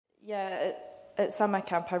Yeah, at summer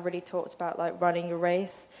camp, I really talked about like running your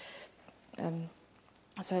race.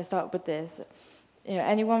 So I started with this.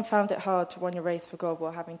 Anyone found it hard to run your race for God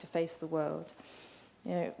while having to face the world?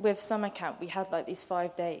 With summer camp, we had like these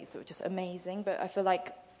 5 days that were just amazing, but I feel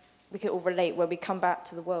like we could all relate where we come back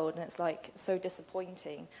to the world and it's like so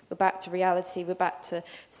disappointing. We're back to reality. We're back to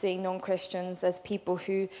seeing non-Christians. There's people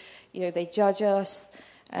who, they judge us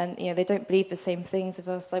and, they don't believe the same things of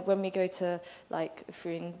us. Like when we go to, like, if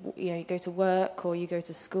you're in, you go to work or you go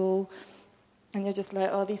to school and you're just like,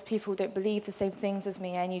 oh, these people don't believe the same things as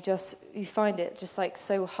me. And you find it just like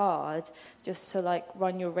so hard just to like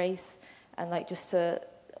run your race and like just to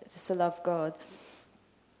love God.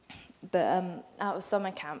 But out of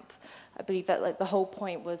summer camp, I believe that like the whole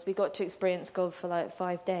point was we got to experience God for like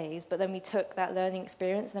 5 days, but then we took that learning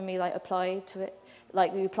experience and we like applied to it,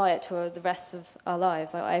 like we apply it to the rest of our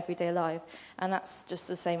lives, like our everyday life. And that's just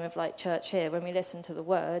the same with like church here. When we listen to the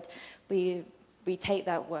word, we take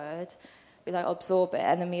that word, we like absorb it,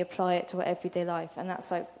 and then we apply it to our everyday life. And that's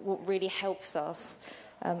like what really helps us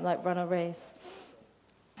like run a race.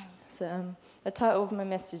 So the title of my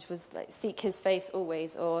message was like "Seek His Face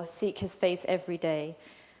Always" or "Seek His Face Every Day."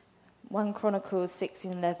 1 Chronicles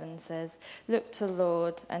 16:11 says, "Look to the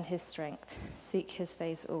Lord and His strength. Seek His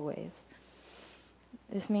face always."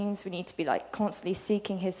 This means we need to be like constantly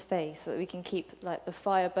seeking His face so that we can keep like the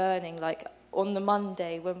fire burning, like on the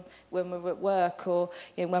Monday when we're at work or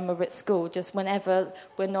when we're at school, just whenever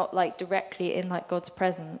we're not like directly in like God's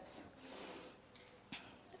presence.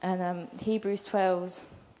 And Hebrews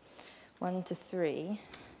 12:1-3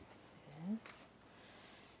 says,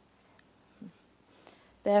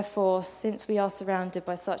 "Therefore, since we are surrounded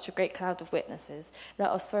by such a great cloud of witnesses, let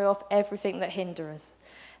us throw off everything that hinders us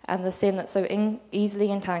and the sin that so easily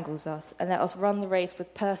entangles us, and let us run the race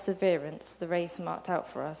with perseverance, the race marked out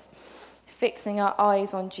for us, fixing our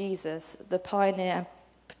eyes on Jesus, the pioneer and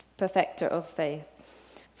perfecter of faith.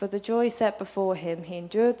 For the joy set before him, he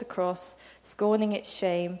endured the cross, scorning its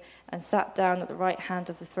shame, and sat down at the right hand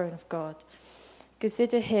of the throne of God.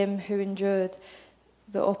 Consider him who endured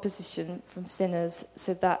the opposition from sinners,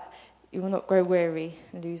 so that you will not grow weary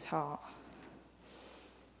and lose heart."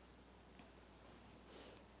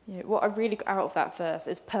 What I really got out of that verse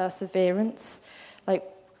is perseverance. Like,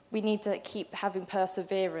 we need to keep having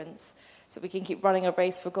perseverance so we can keep running a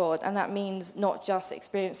race for God. And that means not just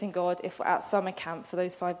experiencing God if we're at summer camp for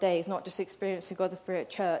those 5 days, not just experiencing God if we're at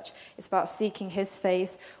church. It's about seeking his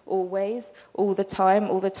face always, all the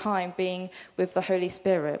time being with the Holy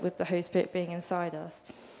Spirit, with the Holy Spirit being inside us.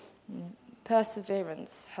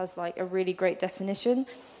 Perseverance has like a really great definition,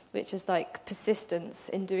 which is like persistence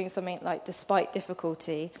in doing something like despite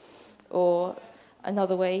difficulty, or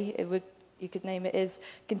another way you could name it is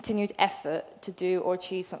continued effort to do or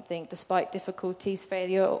achieve something despite difficulties,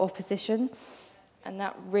 failure, or opposition. And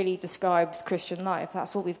that really describes Christian life.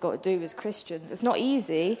 That's what we've got to do as Christians. It's not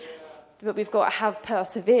easy, but we've got to have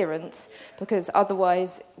perseverance, because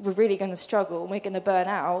otherwise we're really going to struggle and we're going to burn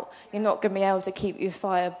out. You're not going to be able to keep your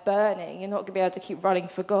fire burning. You're not going to be able to keep running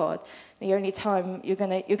for God. The only time you're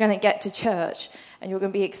going to get to church and you're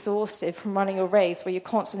going to be exhausted from running a race where you're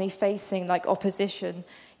constantly facing like opposition,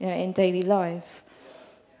 in daily life.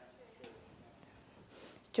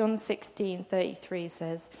 John 16:33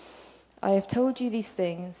 says, "I have told you these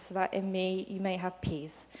things so that in me you may have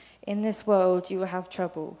peace. In this world you will have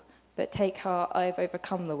trouble, but take heart, I have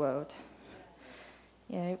overcome the world."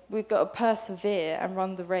 We've got to persevere and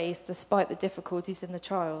run the race despite the difficulties and the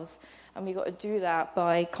trials. And we've got to do that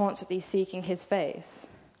by constantly seeking his face.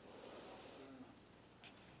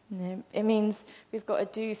 It means we've got to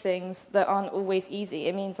do things that aren't always easy.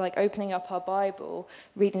 It means like opening up our Bible,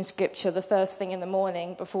 reading scripture the first thing in the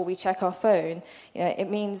morning before we check our phone. It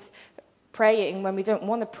means praying when we don't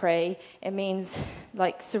want to pray. It means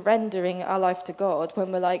like surrendering our life to God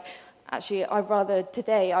when we're like, actually, I'd rather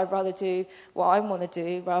do what I want to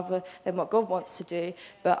do rather than what God wants to do.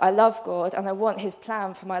 But I love God and I want his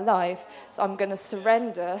plan for my life, so I'm going to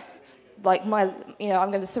surrender, I'm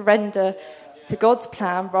going to surrender to God's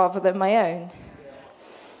plan rather than my own.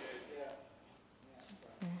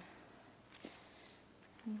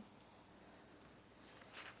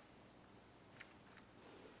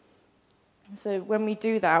 So when we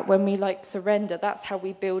do that, when we surrender, that's how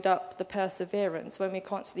we build up the perseverance. When we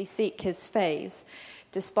constantly seek his face,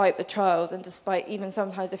 despite the trials and despite even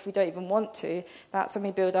sometimes if we don't even want to, that's when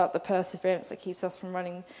we build up the perseverance that keeps us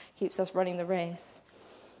running the race.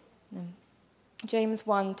 James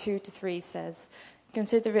 1:2-3 says,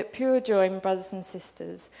 "Consider it pure joy, my brothers and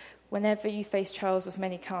sisters, whenever you face trials of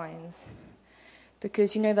many kinds,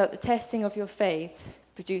 because you know that the testing of your faith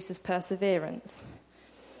produces perseverance.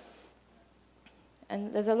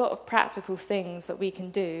 And there's a lot of practical things that we can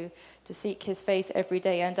do to seek his face every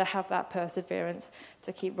day and to have that perseverance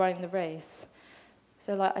to keep running the race.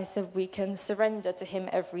 So like I said, we can surrender to him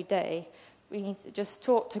every day. We need to just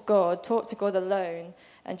talk to God alone,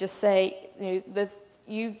 and just say,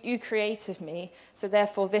 you created me, so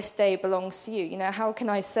therefore this day belongs to you. How can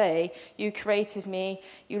I say, you created me,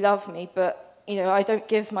 you love me, but, I don't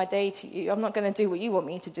give my day to you. I'm not going to do what you want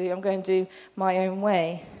me to do. I'm going to do my own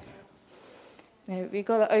way. We've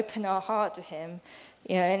got to open our heart to him.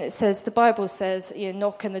 And it says, the Bible says,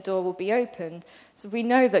 knock and the door will be opened. So we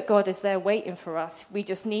know that God is there waiting for us. We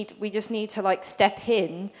just need to step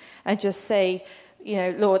in and just say,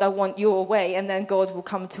 Lord, I want your way, and then God will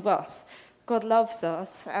come to us. God loves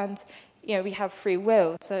us, and we have free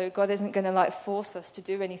will. So God isn't going to force us to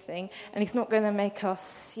do anything, and he's not going to make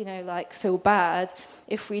us, feel bad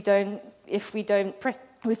if we don't pray.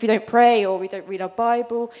 If we don't pray or we don't read our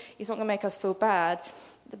Bible, he's not going to make us feel bad.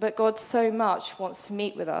 But God so much wants to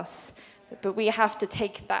meet with us. But we have to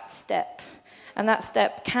take that step. And that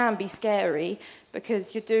step can be scary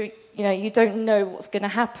because you don't know what's going to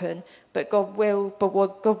happen. But God will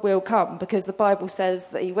come, because the Bible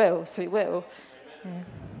says that he will, so he will.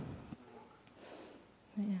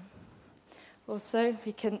 Yeah. Also,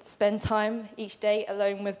 we can spend time each day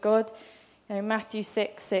alone with God. Matthew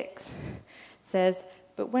 6:6 says,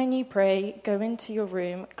 "But when you pray, go into your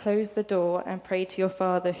room, close the door, and pray to your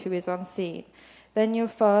Father who is unseen. Then your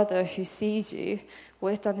Father who sees you,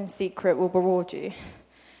 what is done in secret, will reward you."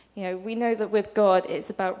 We know that with God, it's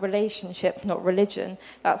about relationship, not religion.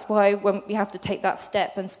 That's why when we have to take that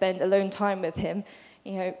step and spend alone time with him,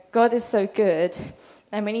 God is so good,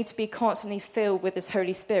 and we need to be constantly filled with his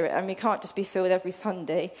Holy Spirit, and we can't just be filled every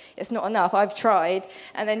Sunday. It's not enough. I've tried,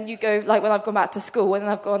 and then you go, when I've gone back to school, and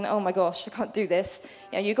I've gone, oh my gosh, I can't do this.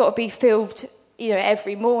 You've got to be filled,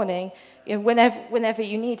 every morning. Whenever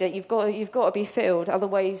you need it, you've got to be filled.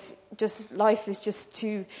 Otherwise, life is just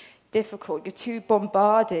too difficult. You're too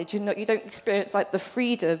bombarded. You don't experience the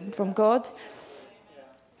freedom from God.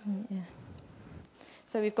 Yeah.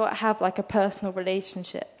 So we've got to have a personal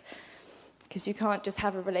relationship, because you can't just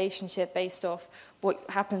have a relationship based off what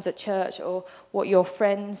happens at church or what your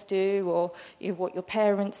friends do or what your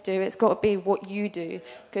parents do. It's got to be what you do,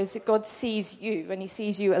 because God sees you, and he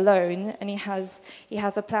sees you alone, and he has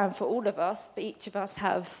a plan for all of us, but each of us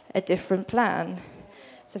have a different plan.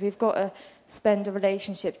 So we've got to spend a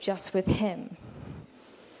relationship just with him.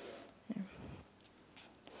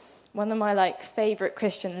 One of my favourite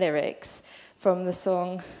Christian lyrics from the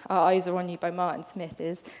song "Our Eyes Are On You" by Martin Smith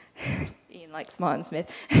is, Ian likes Martin Smith,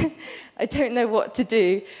 "I don't know what to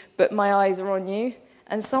do, but my eyes are on you."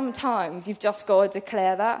 And sometimes you've just got to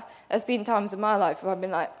declare that. There's been times in my life where I've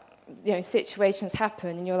been situations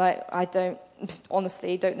happen and you're I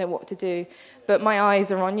honestly don't know what to do, but my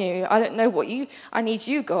eyes are on you. I need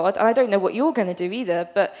you, God, and I don't know what you're going to do either,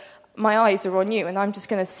 but my eyes are on you, and I'm just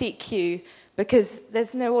going to seek you, because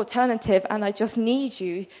there's no alternative, and I just need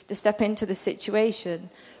you to step into the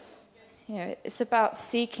situation. It's about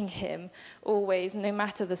seeking him always, no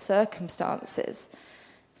matter the circumstances.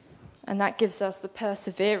 And that gives us the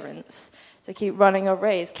perseverance to keep running our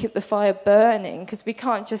race, keep the fire burning, because we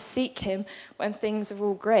can't just seek him when things are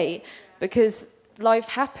all great, because life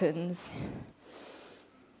happens.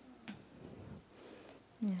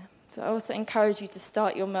 Yeah. So I also encourage you to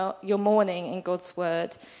start your morning in God's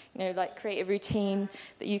word. Create a routine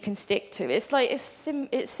that you can stick to. It's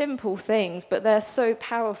simple things, but they're so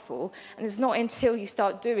powerful. And it's not until you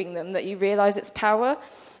start doing them that you realise its power.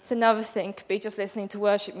 So another thing could be just listening to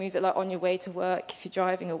worship music on your way to work, if you're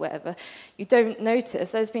driving or whatever. You don't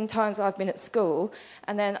notice. There's been times I've been at school,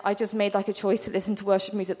 and then I just made a choice to listen to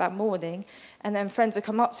worship music that morning. And then friends have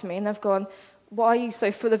come up to me and they've gone, "Why are you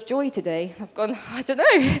so full of joy today?" I've gone, "I don't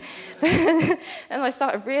know." And I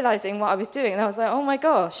started realising what I was doing, and I was like, oh my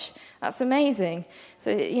gosh, that's amazing. So,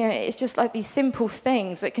 it's just these simple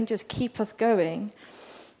things that can just keep us going.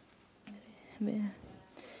 Yeah.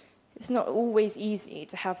 It's not always easy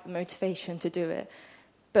to have the motivation to do it,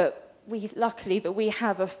 but luckily that we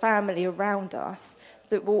have a family around us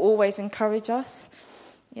that will always encourage us.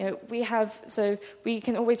 So we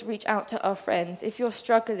can always reach out to our friends. If you're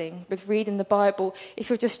struggling with reading the Bible, if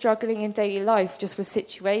you're just struggling in daily life, just with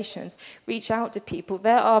situations, reach out to people.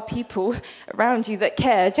 There are people around you that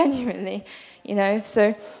care genuinely,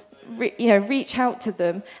 so, reach out to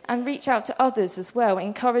them and reach out to others as well.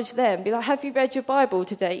 Encourage them. Be like, have you read your Bible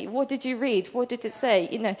today? What did you read? What did it say?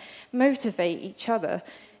 Motivate each other,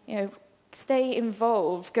 Stay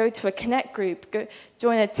involved, go to a connect group, go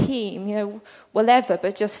join a team, whatever,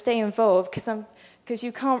 but just stay involved, because because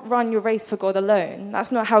you can't run your race for God alone.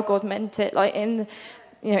 That's not how God meant it. Like in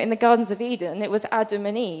the Gardens of Eden, it was Adam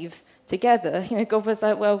and Eve together. God was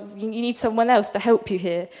like, well, you need someone else to help you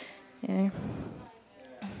here.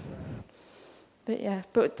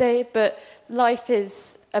 But life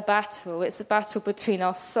is a battle. It's a battle between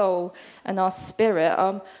our soul and our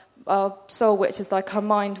spirit. Our soul, which is like our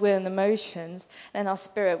mind, will, and emotions, and our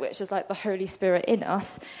spirit, which is like the Holy Spirit in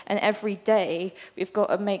us. And every day, we've got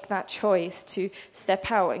to make that choice to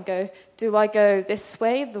step out and go, do I go this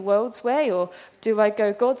way, the world's way, or do I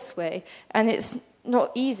go God's way? And it's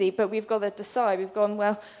not easy, but we've got to decide. We've gone,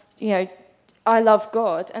 well, I love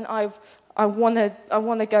God, and I want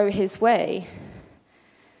to go His way.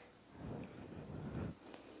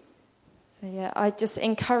 So I just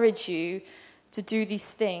encourage you to do these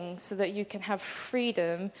things so that you can have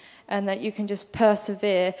freedom and that you can just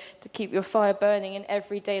persevere to keep your fire burning in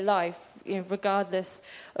everyday life, regardless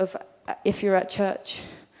of if you're at church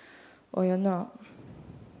or you're not.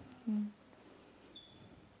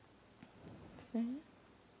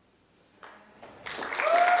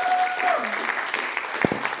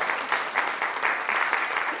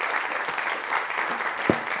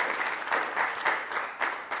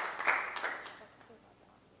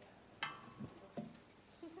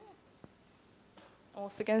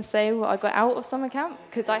 Also going to say what I got out of summer camp,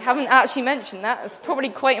 because I haven't actually mentioned that. It's probably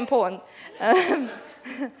quite important.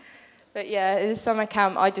 But in summer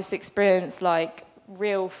camp, I just experienced like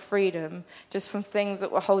real freedom just from things that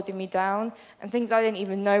were holding me down and things I didn't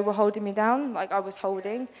even know were holding me down, like I was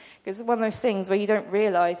holding. Because it's one of those things where you don't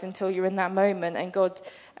realize until you're in that moment and God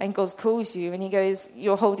calls you and He goes,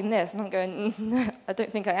 you're holding this. And I'm going, no, I don't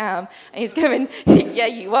think I am. And He's going, yeah,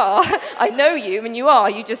 you are. I know you, and you are.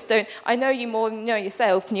 You just don't. I know you more than you know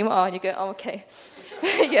yourself, and you are. And you go, oh, okay.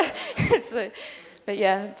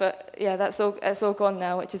 That's all gone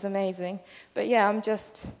now, which is amazing. But I'm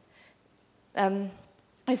just, I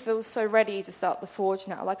feel so ready to start the Forge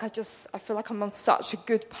now. Like I feel like I'm on such a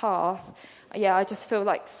good path. I just feel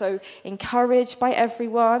like so encouraged by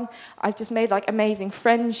everyone. I've just made like amazing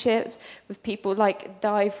friendships with people like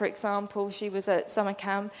Di, for example. She was at summer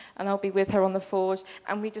camp and I'll be with her on the Forge.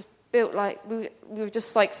 And we just built like, we were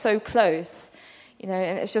just like so close, and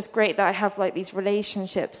it's just great that I have like these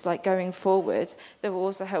relationships like going forward that will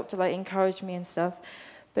also help to like encourage me and stuff.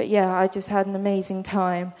 But I just had an amazing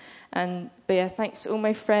time. But thanks to all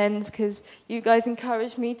my friends, because you guys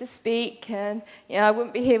encouraged me to speak, and I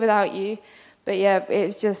wouldn't be here without you. But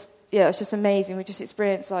it's just amazing. We just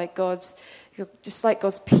experienced like God's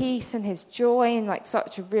peace and His joy in like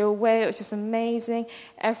such a real way. It was just amazing.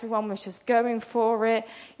 Everyone was just going for it.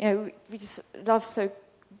 We just love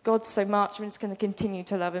God so much. We're just going to continue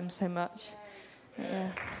to love Him so much.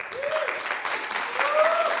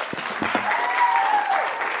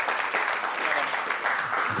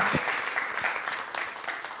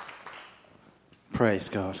 Praise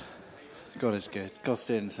God. God is good. God's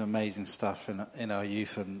doing some amazing stuff in our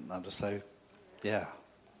youth, and I'm just so,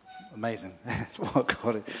 amazing what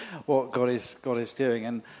God is doing,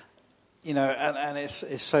 and and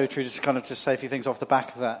it's so true. Just kind of to say a few things off the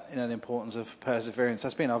back of that, the importance of perseverance.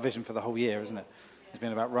 That's been our vision for the whole year, isn't it? It's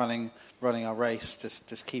been about running our race,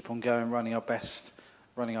 just keep on going, running our best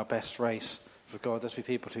race for God. Let's be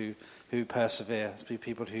people who persevere. Let's be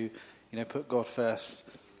people who put God first.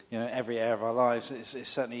 Every area of our lives. It's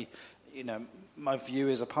certainly, my view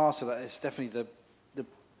as a pastor that it's definitely the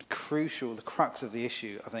crux of the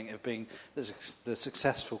issue, I think, of being the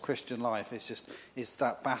successful Christian life is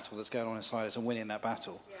that battle that's going on inside us and winning that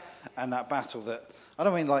battle. Yeah. And that battle that, I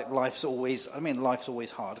don't mean like life's always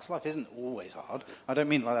hard, because life isn't always hard. I don't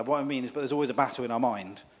mean like that. What I mean is, but there's always a battle in our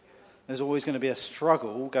mind. There's always going to be a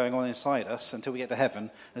struggle going on inside us until we get to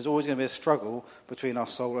heaven. There's always going to be a struggle between our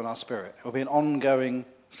soul and our spirit. It will be an ongoing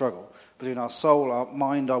struggle between our soul, our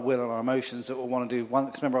mind, our will, and our emotions that we'll want to do.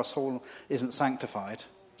 Because remember, our soul isn't sanctified.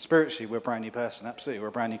 Spiritually, we're a brand new person. Absolutely, we're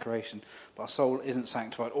a brand new creation. But our soul isn't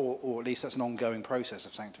sanctified, or at least that's an ongoing process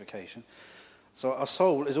of sanctification. So our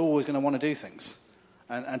soul is always going to want to do things,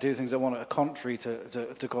 and do things that are contrary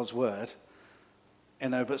to God's word.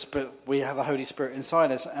 But we have the Holy Spirit inside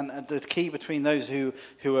us, and the key between those who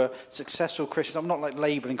are successful Christians, I'm not like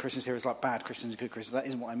labeling Christians here as like bad Christians and good Christians. That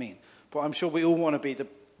isn't what I mean. But I'm sure we all want to be the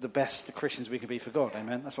best Christians we can be for God.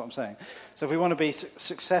 Amen. That's what I'm saying. So if we want to be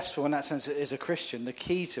successful in that sense as a Christian, the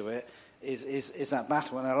key to it is that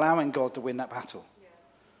battle and allowing God to win that battle. Yeah.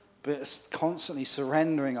 But it's constantly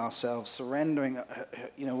surrendering ourselves, surrendering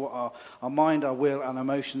what our mind, our will, and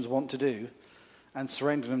emotions want to do, and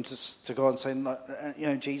surrendering them to God and saying,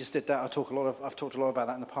 like, Jesus did that. I've talked a lot about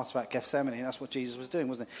that in the past about Gethsemane, and that's what Jesus was doing,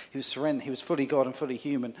 wasn't it? He was surrendering. He was fully God and fully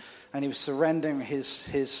human, and he was surrendering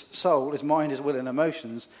his soul, his mind, his will, and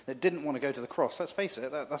emotions that didn't want to go to the cross. Let's face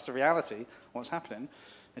it, that's the reality. What's happening?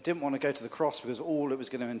 It didn't want to go to the cross because all it was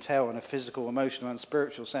going to entail in a physical, emotional, and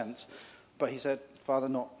spiritual sense. But he said, Father,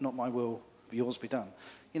 not my will, but yours be done.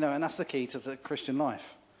 And that's the key to the Christian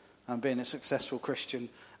life. And being a successful Christian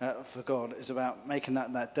for God is about making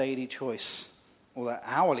that daily choice, or that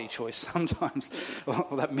hourly choice sometimes,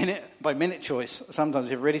 or that minute-by-minute choice. Sometimes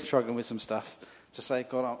you're really struggling with some stuff to say,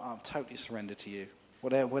 God, I'm totally surrendered to you.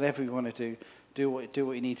 Whatever you want to do what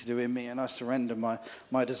you need to do in me, and I surrender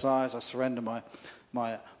my desires, I surrender my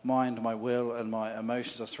mind, my will, and my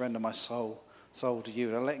emotions. I surrender my soul to you,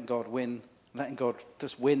 and I'm letting God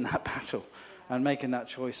just win that battle, and making that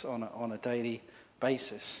choice on a daily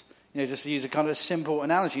basis. Just to use a kind of simple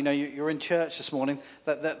analogy, you're in church this morning,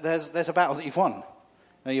 that there's a battle that you've won.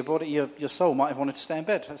 Your body, your soul might have wanted to stay in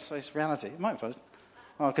bed. That's reality. It might have.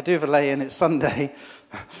 I could do with a lay-in, it's Sunday.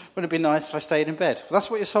 Wouldn't it be nice if I stayed in bed? Well, that's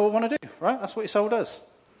what your soul would want to do, right? That's what your soul does.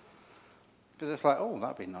 Because it's like, oh,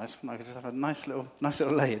 that'd be nice. I could just have a nice little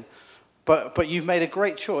lay-in. But you've made a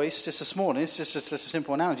great choice just this morning. It's just a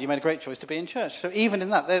simple analogy. You made a great choice to be in church. So even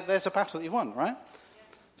in that, there's a battle that you've won, right?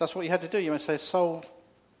 That's what you had to do. You must say, soul,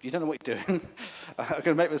 you don't know what you're doing. I'm going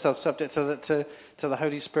to make myself subject to the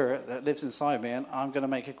Holy Spirit that lives inside me, and I'm going to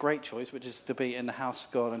make a great choice, which is to be in the house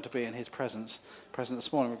of God and to be in his present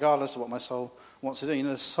this morning, regardless of what my soul wants to do.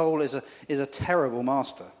 The soul is a terrible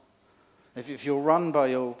master. If you're run by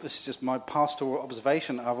this is just my pastoral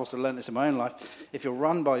observation, I've also learned this in my own life, if you're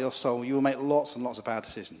run by your soul, you will make lots and lots of bad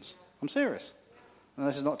decisions. I'm serious. And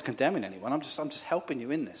this is not condemning anyone, I'm just helping you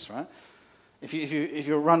in this, right? If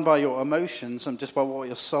you're run by your emotions and just by what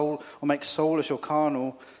your soul, or make soulish or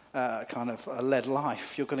carnal kind of led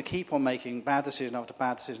life, you're going to keep on making bad decision after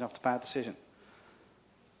bad decision after bad decision.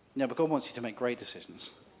 But God wants you to make great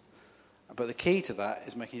decisions. But the key to that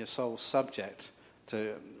is making your soul subject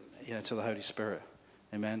to the Holy Spirit.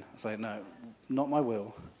 Amen. It's like, no, not my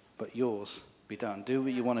will, but yours be done. Do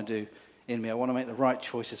what you want to do in me. I want to make the right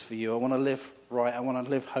choices for you. I want to live right. I want to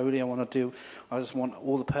live holy. I just want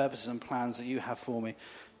all the purposes and plans that you have for me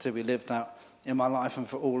to be lived out in my life and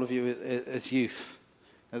for all of you as youth.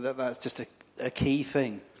 That's just a key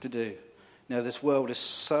thing to do. This world is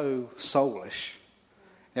so soulish.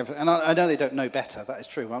 And I know they don't know better. That is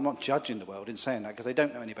true. I'm not judging the world in saying that, because they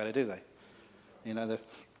don't know any better, do they? The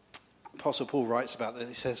Apostle Paul writes about this.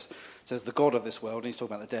 He says the God of this world, and he's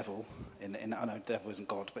talking about the devil. I know the devil isn't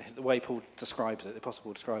God, but the way Paul describes it, the Apostle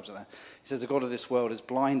Paul describes it there. He says the God of this world has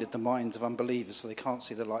blinded the minds of unbelievers so they can't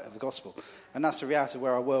see the light of the gospel. And that's the reality of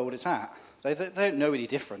where our world is at. They don't know any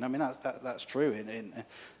different. I mean, that's true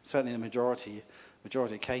certainly in the majority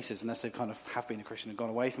of cases, unless they kind of have been a Christian and gone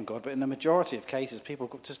away from God. But in the majority of cases, people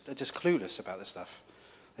are just clueless about this stuff.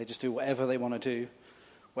 They just do whatever they want to do,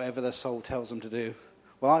 whatever their soul tells them to do.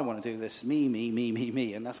 Well, I want to do this,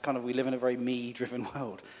 me, and that's kind of, we live in a very me-driven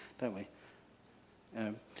world, don't we?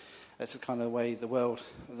 That's the kind of the way the world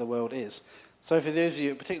is. So for those of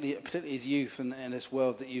you, particularly as youth in this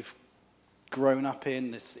world that you've grown up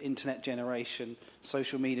in, this internet generation,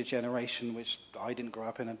 social media generation, which I didn't grow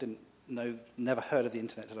up in, never heard of the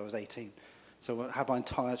internet until I was 18. So I had my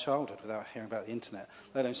entire childhood without hearing about the internet,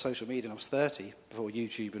 let alone social media. And I was 30 before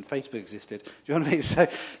YouTube and Facebook existed. Do you know what I mean?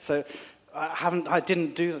 So I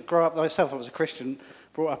didn't grow up myself. I was a Christian,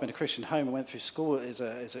 brought up in a Christian home. I went through school as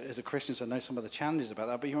a Christian, so I know some of the challenges about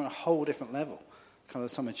that. But you're on a whole different level. Kind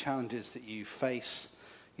of some of the challenges that you face,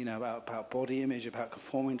 about body image, about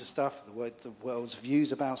conforming to stuff, the world's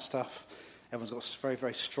views about stuff. Everyone's got very,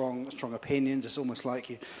 very strong opinions. It's almost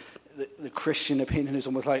like the Christian opinion is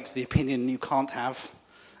almost like the opinion you can't have.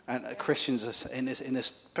 And Christians,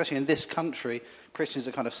 especially in this country, Christians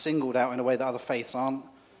are kind of singled out in a way that other faiths aren't.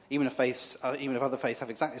 Even if other faiths have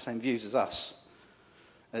exactly the same views as us,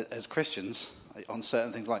 as Christians, on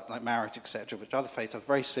certain things like marriage, etc., which other faiths have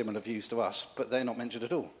very similar views to us, but they're not mentioned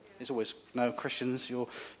at all. It's always, no, Christians, you're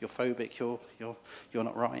phobic, you're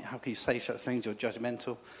not right. How can you say such things? You're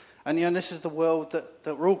judgmental. And this is the world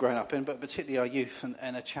that we're all growing up in, but particularly our youth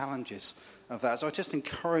and the challenges of that. So I just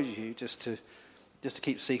encourage you just to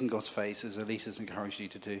keep seeking God's face, as Elisa's encouraged you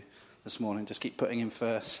to do this morning. Just keep putting him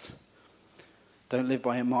first. Don't live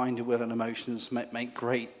by your mind, your will, and emotions. Make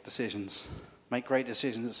great decisions. Make great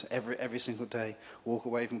decisions every single day. Walk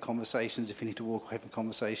away from conversations if you need to walk away from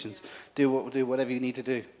conversations. Do whatever you need to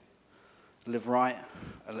do. Live right,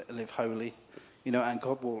 live holy, and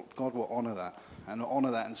God will honour that, and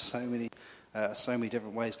honour that in so many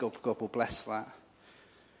different ways. God will bless that.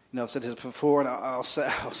 I've said this before, and I'll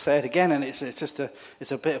say it again, and it's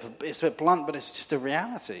a bit blunt, but it's just a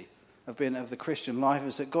reality of the Christian life,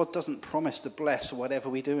 is that God doesn't promise to bless whatever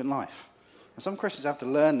we do in life. And some Christians have to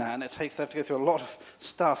learn that, and they have to go through a lot of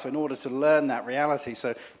stuff in order to learn that reality.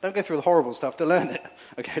 So don't go through the horrible stuff to learn it.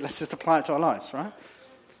 Okay, let's just apply it to our lives, right?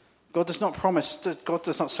 God does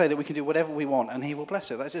not say that we can do whatever we want and he will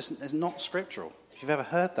bless it. It's not scriptural. If you've ever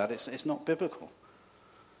heard that, it's not biblical.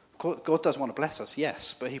 God does want to bless us,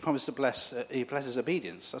 yes, but he promised to bless. He blesses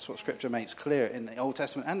obedience. That's what Scripture makes clear in the Old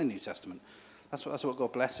Testament and the New Testament. That's what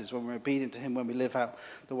God blesses when we're obedient to him, when we live out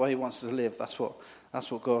the way he wants us to live. That's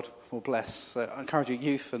what God will bless. So I encourage you,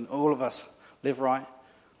 youth, and all of us, live right,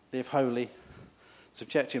 live holy,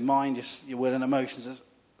 subject your mind, your will, and emotions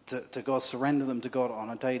to God. Surrender them to God on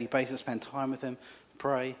a daily basis. Spend time with him,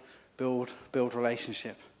 pray, build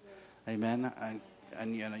relationship. Amen.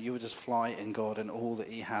 And you will just fly in God and all that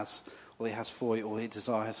he has for you, all he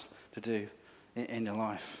desires to do in your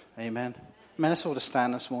life. Amen. Amen. Let's all just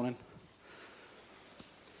stand this morning.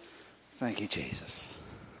 Thank you, Jesus.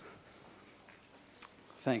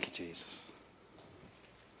 Thank you, Jesus.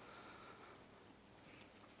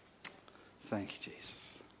 Thank you,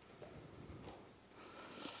 Jesus.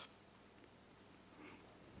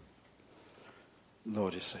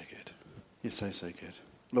 Lord, you're so good. You're so, so good.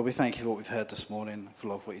 Lord, we thank you for what we've heard this morning, for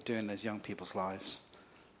Lord, what you're doing in those young people's lives.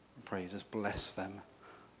 I pray you just bless them,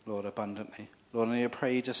 Lord, abundantly. Lord, and I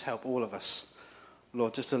pray you just help all of us,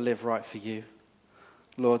 Lord, just to live right for you.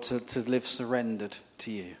 Lord, to live surrendered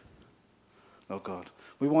to you, Lord God.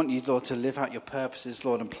 We want you, Lord, to live out your purposes,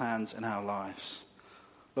 Lord, and plans in our lives.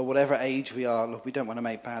 Lord, whatever age we are, Lord, we don't want to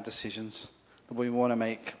make bad decisions. Lord, we want to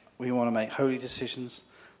make holy decisions.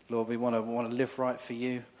 Lord, we want to live right for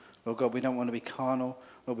you. Lord God, we don't want to be carnal.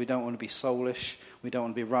 Lord, we don't want to be soulish. We don't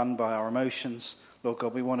want to be run by our emotions. Lord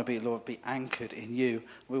God, we want to be, Lord, be anchored in you.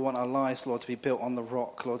 We want our lives, Lord, to be built on the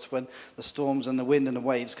rock. Lord, so when the storms and the wind and the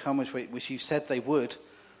waves come, which you said they would,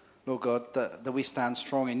 Lord God, that we stand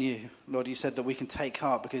strong in you. Lord, you said that we can take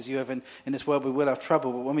heart because you have, in this world we will have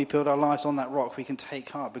trouble, but when we build our lives on that rock, we can take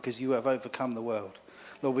heart because you have overcome the world.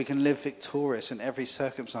 Lord, we can live victorious in every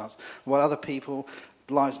circumstance. While other people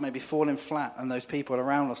lives may be falling flat, and those people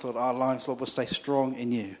around us, Lord, our lives, Lord, will stay strong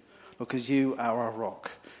in you, Lord, because you are our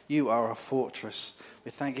rock. You are our fortress.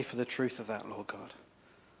 We thank you for the truth of that, Lord God.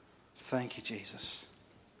 Thank you, Jesus.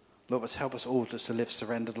 Lord, but help us all just to live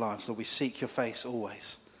surrendered lives. Lord, we seek your face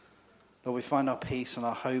always. Lord, we find our peace and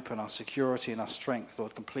our hope and our security and our strength,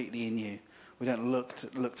 Lord, completely in you. We don't look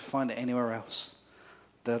to find it anywhere else.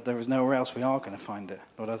 There is nowhere else we are going to find it,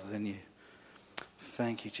 Lord, other than you.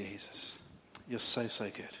 Thank you, Jesus. You're so, so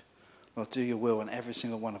good. Lord, do your will in every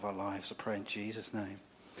single one of our lives. I pray in Jesus' name.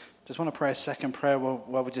 Just want to pray a second prayer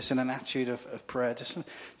while we're just in an attitude of prayer. Just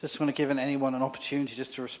want to give anyone an opportunity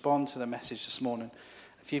just to respond to the message this morning.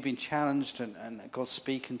 If you've been challenged and God's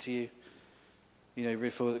speaking to you, you really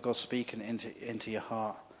feel that God's speaking into your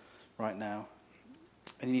heart right now,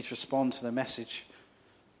 and you need to respond to the message.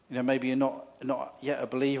 Maybe you're not yet a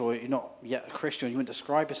believer, or you're not yet a Christian. You wouldn't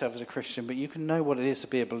describe yourself as a Christian, but you can know what it is to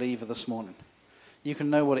be a believer this morning. You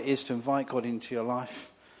can know what it is to invite God into your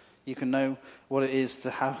life. You can know what it is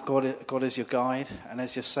to have God as your guide and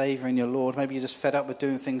as your Savior and your Lord. Maybe you're just fed up with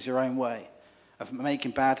doing things your own way, of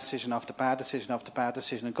making bad decision after bad decision after bad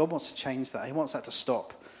decision. And God wants to change that. He wants that to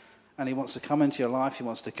stop. And he wants to come into your life. He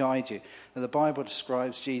wants to guide you. And the Bible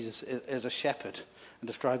describes Jesus as a shepherd and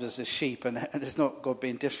describes us as sheep. And it's not God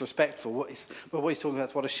being disrespectful. What he's talking about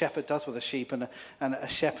is what a shepherd does with a sheep, and a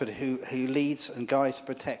shepherd who leads and guides and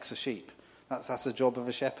protects a sheep. That's the job of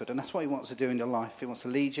a shepherd. And that's what he wants to do in your life. He wants to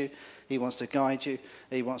lead you. He wants to guide you.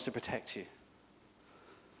 He wants to protect you.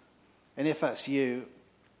 And if that's you,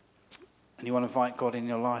 and you want to invite God in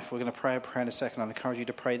your life, we're going to pray a prayer in a second. I'll encourage you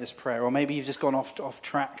to pray this prayer. Or maybe you've just gone off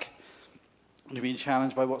track and you've been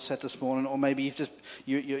challenged by what's said this morning. Or maybe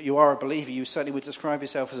you are a believer. You certainly would describe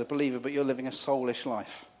yourself as a believer, but you're living a soulish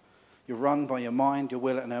life. You're run by your mind, your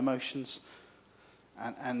will, and emotions.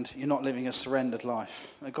 And you're not living a surrendered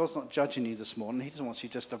life. And God's not judging you this morning. He doesn't want you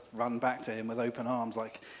just to run back to him with open arms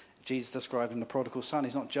like Jesus described in the prodigal son.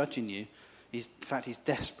 He's not judging you. In fact, he's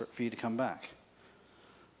desperate for you to come back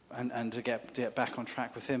and to get back on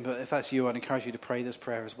track with him. But if that's you, I'd encourage you to pray this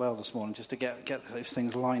prayer as well this morning, just to get those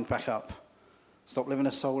things lined back up. Stop living a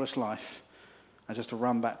soulish life and just to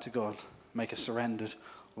run back to God. Make a surrendered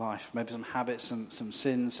life. Maybe some habits, some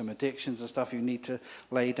sins, some addictions and stuff you need to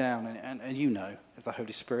lay down. And you know if the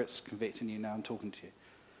Holy Spirit's convicting you now and talking to you.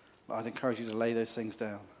 But I'd encourage you to lay those things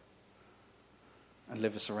down and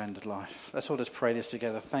live a surrendered life. Let's all just pray this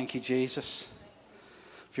together. Thank you, Jesus,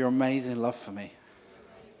 for your amazing love for me.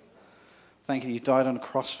 Thank you that you died on the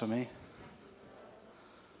cross for me,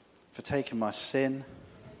 for taking my sin,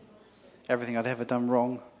 everything I'd ever done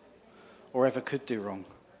wrong or ever could do wrong.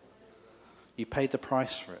 You paid the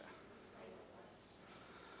price for it.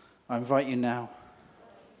 I invite you now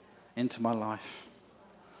into my life.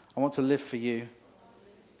 I want to live for you.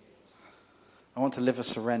 I want to live a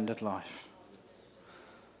surrendered life.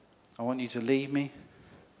 I want you to lead me,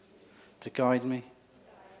 to guide me,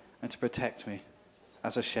 and to protect me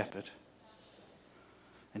as a shepherd.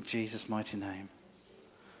 In Jesus' mighty name,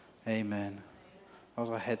 amen. As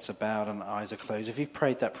our heads are bowed and our eyes are closed, if you've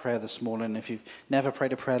prayed that prayer this morning, if you've never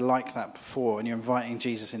prayed a prayer like that before and you're inviting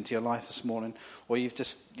Jesus into your life this morning, or you're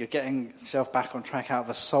getting yourself back on track out of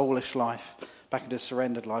a soulish life, back into a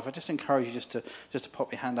surrendered life, I just encourage you just to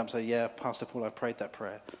pop your hand up and say, yeah, Pastor Paul, I've prayed that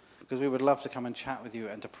prayer. Because we would love to come and chat with you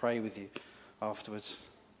and to pray with you afterwards.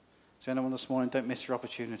 So anyone this morning, don't miss your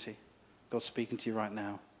opportunity. God's speaking to you right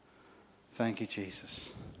now. Thank you,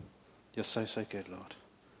 Jesus. You're so, so good, Lord.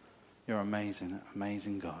 You're amazing,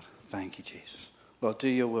 amazing God. Thank you, Jesus. Lord, do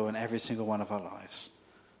your will in every single one of our lives.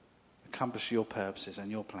 Accomplish your purposes and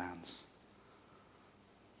your plans.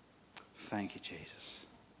 Thank you, Jesus.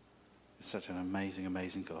 You're such an amazing,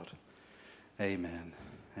 amazing God. Amen.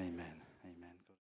 Amen.